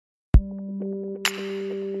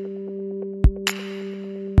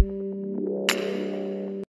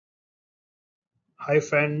Hi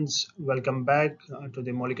friends, welcome back to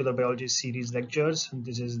the molecular biology series lectures.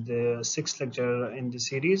 This is the sixth lecture in the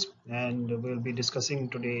series and we'll be discussing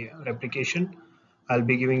today replication. I'll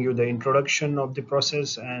be giving you the introduction of the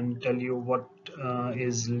process and tell you what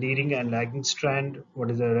is leading and lagging strand, what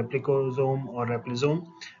is a replicosome or replisome,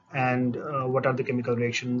 and what are the chemical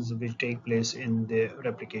reactions which take place in the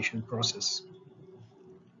replication process.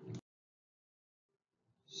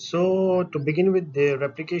 So to begin with the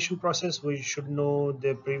replication process, we should know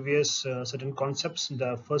the previous certain concepts.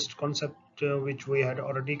 The first concept which we had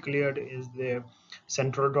already cleared is the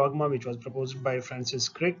central dogma, which was proposed by Francis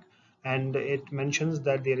Crick, and it mentions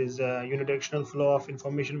that there is a unidirectional flow of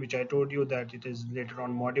information, which I told you that it is later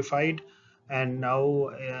on modified, and now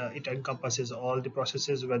it encompasses all the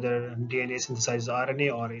processes, whether DNA synthesizes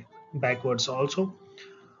RNA or backwards also.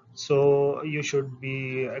 So you should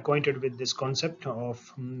be acquainted with this concept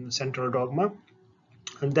of central dogma.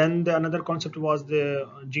 And then another concept was the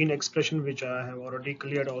gene expression, which I have already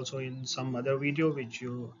cleared also in some other video, which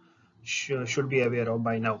you should be aware of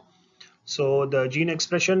by now. So the gene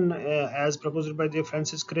expression, as proposed by the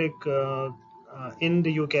Francis Crick, in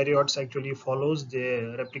the eukaryotes actually follows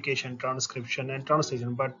the replication, transcription, and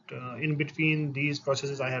translation. But in between these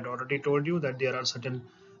processes, I had already told you that there are certain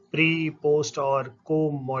pre, post, or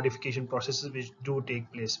co-modification processes which do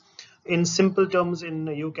take place. In simple terms, in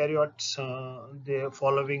eukaryotes, the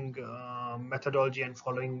following methodology and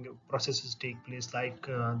following processes take place, like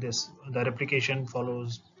this: the replication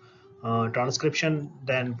follows transcription,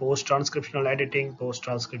 then post-transcriptional editing,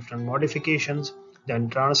 post-transcriptional modifications, then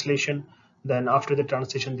translation. Then after the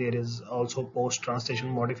translation, there is also post-translation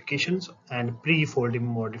modifications and pre-folding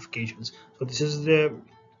modifications. So this is the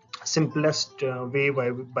simplest way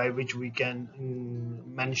by which we can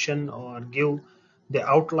mention or give the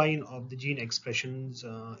outline of the gene expressions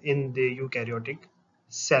in the eukaryotic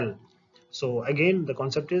cell. So again, the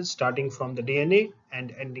concept is starting from the DNA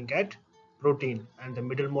and ending at protein, and the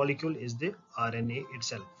middle molecule is the RNA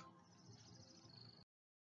itself.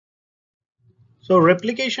 So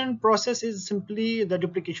replication process is simply the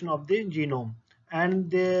duplication of the genome,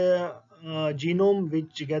 and the genome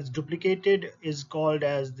which gets duplicated is called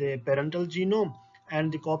as the parental genome,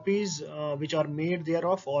 and the copies which are made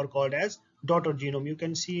thereof are called as daughter genome. You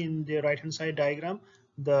can see in the right hand side diagram,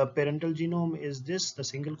 the parental genome is this, the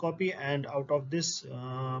single copy, and out of this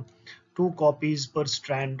 2 copies per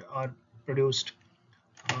strand are produced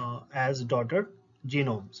as daughter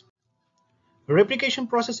genomes. Replication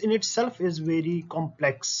process in itself is very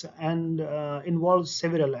complex and involves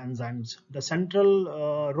several enzymes. The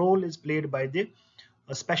central role is played by the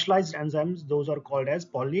specialized enzymes. Those are called as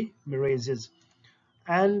polymerases.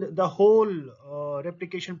 And the whole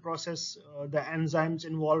replication process, the enzymes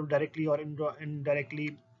involved directly or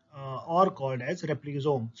indirectly are called as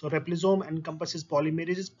replisome. So replisome encompasses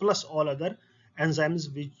polymerases plus all other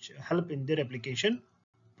enzymes which help in the replication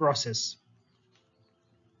process.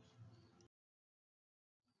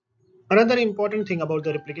 Another important thing about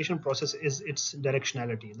the replication process is its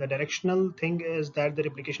directionality. The directional thing is that the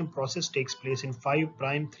replication process takes place in 5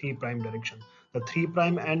 prime 3 prime direction. The 3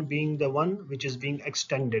 prime end being the one which is being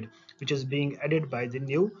extended, which is being added by the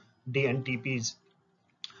new DNTPs.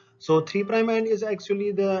 So 3 prime end is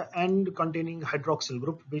actually the end containing hydroxyl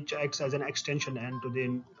group, which acts as an extension end to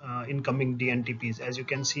the incoming DNTPs. As you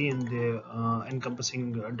can see in the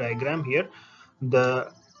encompassing diagram here,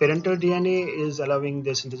 the parental DNA is allowing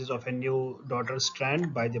the synthesis of a new daughter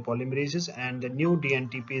strand by the polymerases, and the new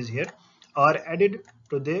DNTPs here are added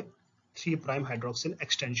to the 3 prime hydroxyl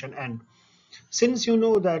extension end. Since you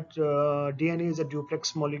know that DNA is a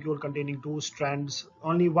duplex molecule containing 2 strands,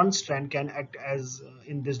 only one strand can act as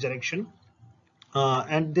in this direction,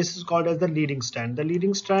 and this is called as the leading strand. The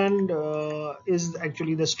leading strand is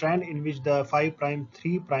actually the strand in which the 5 prime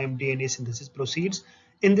 3 prime DNA synthesis proceeds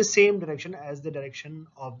in the same direction as the direction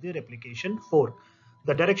of the replication fork.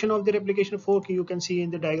 The direction of the replication fork you can see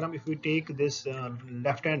in the diagram. If we take this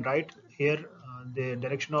left and right here, the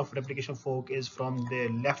direction of replication fork is from the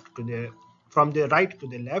right to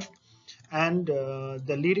the left, and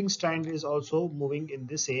the leading strand is also moving in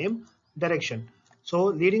the same direction. So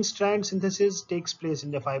leading strand synthesis takes place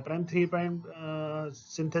in the 5 prime 3 prime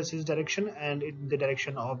synthesis direction and in the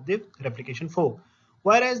direction of the replication fork,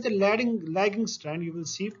 whereas the lagging strand, you will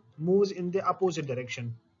see, moves in the opposite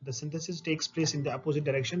direction. The synthesis takes place in the opposite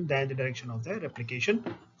direction than the direction of the replication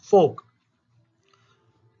fork.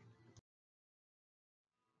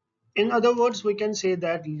 In other words, we can say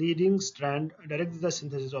that leading strand directs the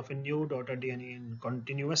synthesis of a new daughter DNA in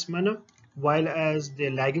continuous manner, while as the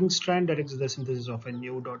lagging strand directs the synthesis of a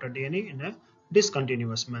new daughter DNA in a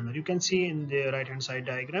discontinuous manner. You can see in the right hand side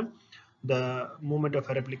diagram, The movement of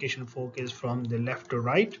a replication fork is from the left to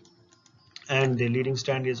right, and the leading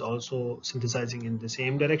strand is also synthesizing in the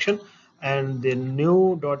same direction, and the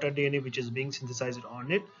new daughter DNA which is being synthesized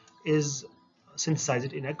on it is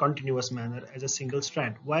synthesized in a continuous manner as a single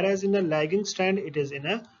strand, whereas in a lagging strand it is in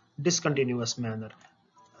a discontinuous manner.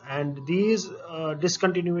 And these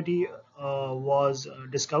discontinuity was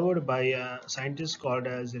discovered by a scientist called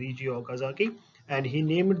as Okazaki, and he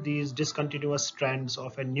named these discontinuous strands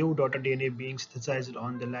of a new daughter DNA being synthesized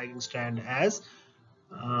on the lagging strand as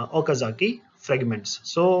Okazaki fragments.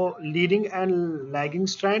 So leading and lagging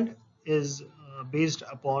strand is based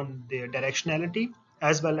upon their directionality,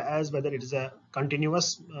 as well as whether it is a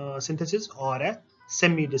continuous synthesis or a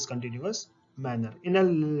semi-discontinuous manner. In a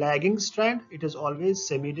lagging strand, it is always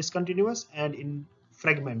semi-discontinuous, and in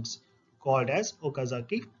fragments called as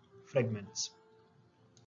Okazaki fragments.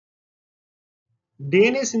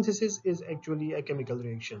 DNA synthesis is actually a chemical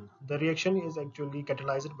reaction. The reaction is actually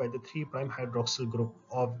catalyzed by the 3' hydroxyl group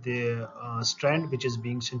of the strand which is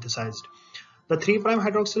being synthesized. The 3'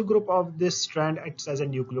 hydroxyl group of this strand acts as a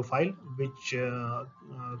nucleophile, which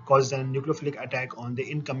causes a nucleophilic attack on the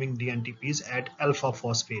incoming DNTPs at alpha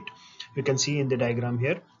phosphate. You can see in the diagram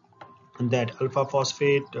here that alpha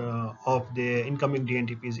phosphate of the incoming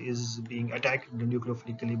DNTPs is being attacked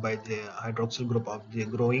nucleophilically by the hydroxyl group of the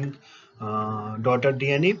growing daughter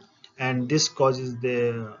DNA, and this causes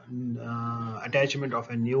the attachment of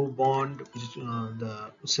a new bond, which is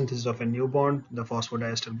the synthesis of a new bond, the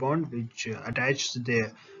phosphodiester bond, which attaches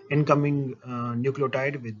the incoming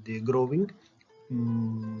nucleotide with the growing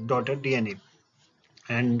daughter DNA,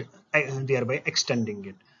 and thereby extending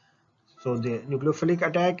it. So the nucleophilic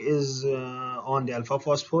attack is on the alpha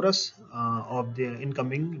phosphorus of the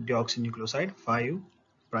incoming deoxynucleoside 5'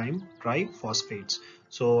 triphosphates.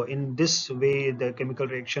 So in this way, the chemical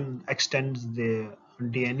reaction extends the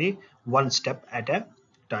DNA one step at a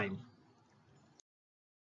time.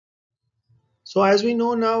 So as we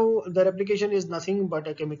know now, the replication is nothing but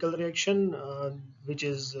a chemical reaction, which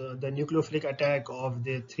is the nucleophilic attack of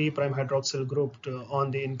the 3' hydroxyl group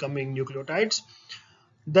on the incoming nucleotides.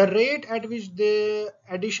 The rate at which the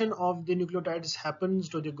addition of the nucleotides happens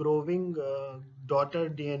to the growing daughter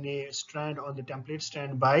DNA strand on the template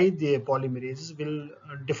strand by the polymerases will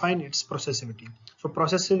define its processivity. So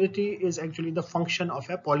processivity is actually the function of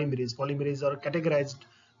a polymerase. Polymerases are categorized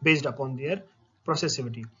based upon their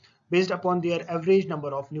processivity, based upon their average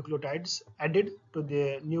number of nucleotides added to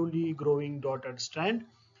the newly growing daughter strand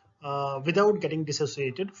without getting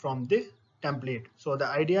dissociated from the template. So the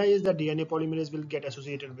idea is that DNA polymerase will get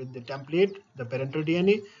associated with the template, the parental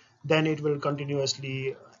DNA, then it will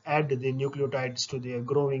continuously add the nucleotides to the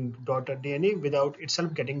growing daughter DNA without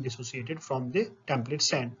itself getting dissociated from the template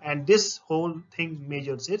strand. And this whole thing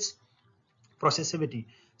measures its processivity.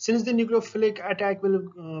 Since the nucleophilic attack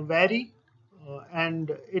will vary and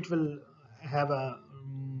it will have a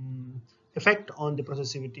effect on the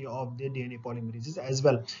processivity of the DNA polymerases as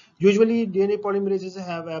well. Usually DNA polymerases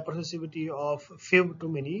have a processivity of few to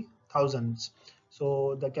many thousands.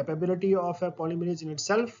 So the capability of a polymerase in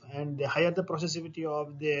itself, and the higher the processivity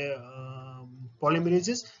of the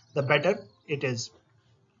polymerases, the better it is.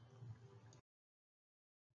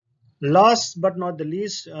 Last but not the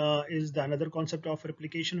least is the another concept of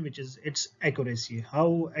replication, which is its accuracy.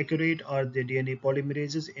 How accurate are the DNA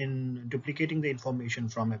polymerases in duplicating the information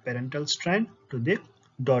from a parental strand to the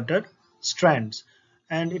daughter strands?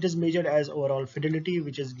 And it is measured as overall fidelity,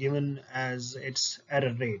 which is given as its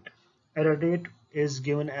error rate. Error rate is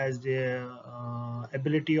given as the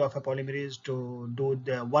ability of a polymerase to do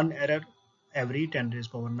the one error every 10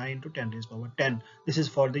 raised power 9 to 10 raised power 10. This is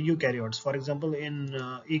for the eukaryotes. For example, in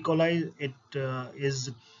E. coli, it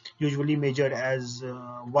is usually measured as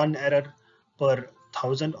one error per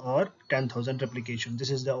 1000 or 10,000 replication.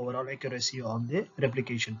 This is the overall accuracy of the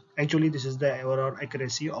replication. Actually, this is the overall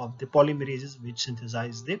accuracy of the polymerases which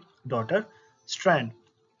synthesize the daughter strand.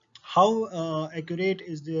 How accurate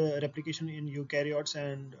is the replication in eukaryotes,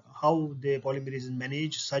 and how the polymerases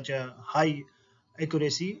manage such a high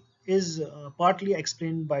accuracy is partly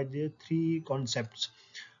explained by the three concepts.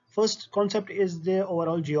 First concept is the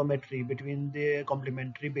overall geometry between the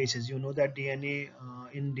complementary bases. You know that DNA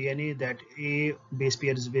in DNA that A base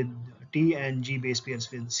pairs with T and G base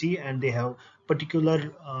pairs with C, and they have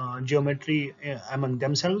particular geometry among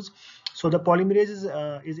themselves. So the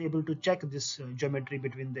polymerase is able to check this geometry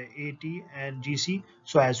between the AT and GC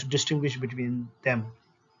so as to distinguish between them,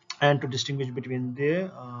 and to distinguish between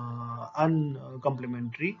the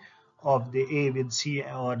uncomplementary of the A with C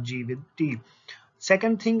or G with T.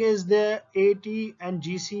 Second thing is the AT and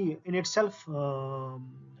GC in itself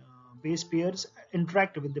base pairs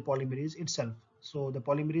interact with the polymerase itself. So the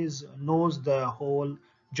polymerase knows the whole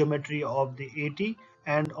geometry of the AT,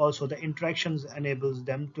 and also the interactions enables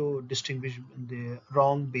them to distinguish the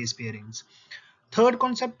wrong base pairings. Third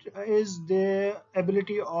concept is the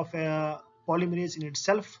ability of a polymerase in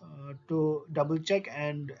itself to double check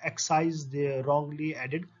and excise the wrongly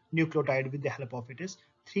added nucleotide with the help of its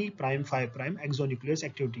 3' 5' exonuclease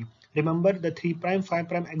activity. Remember, the 3' 5'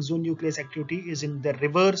 exonuclease activity is in the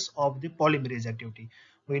reverse of the polymerase activity.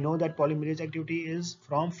 We know that polymerase activity is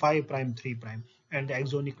from 5' 3', and the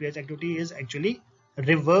exonuclease activity is actually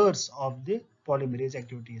reverse of the polymerase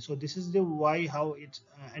activity. So this is the why how it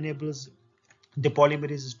enables the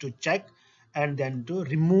polymerase to check and then to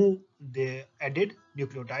remove the added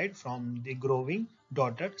nucleotide from the growing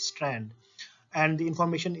daughter strand, and the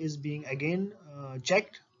information is being again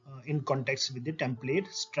checked in context with the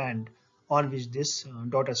template strand on which this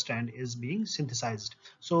daughter strand is being synthesized.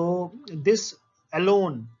 So this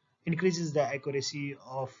alone increases the accuracy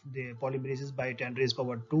of the polymerases by 10 raised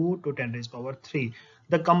power 2 to 10 raised power 3.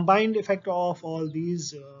 The combined effect of all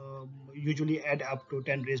these usually add up to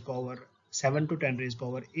 10 raised power 7 to 10 raised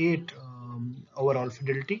power 8 overall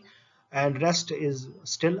fidelity, and rest is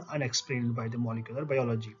still unexplained by the molecular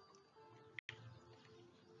biology.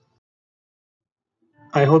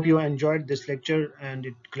 I hope you enjoyed this lecture and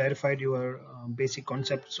it clarified your basic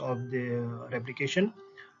concepts of the replication.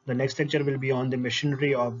 The next lecture will be on the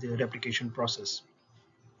machinery of the replication process.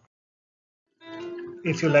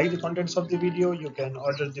 If you like the contents of the video, you can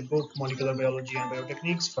order the book Molecular Biology and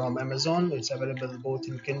Biotechniques from Amazon. It's available both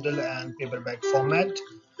in Kindle and paperback format.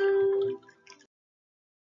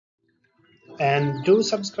 And do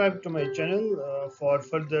subscribe to my channel for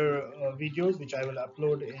further videos which I will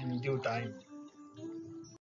upload in due time.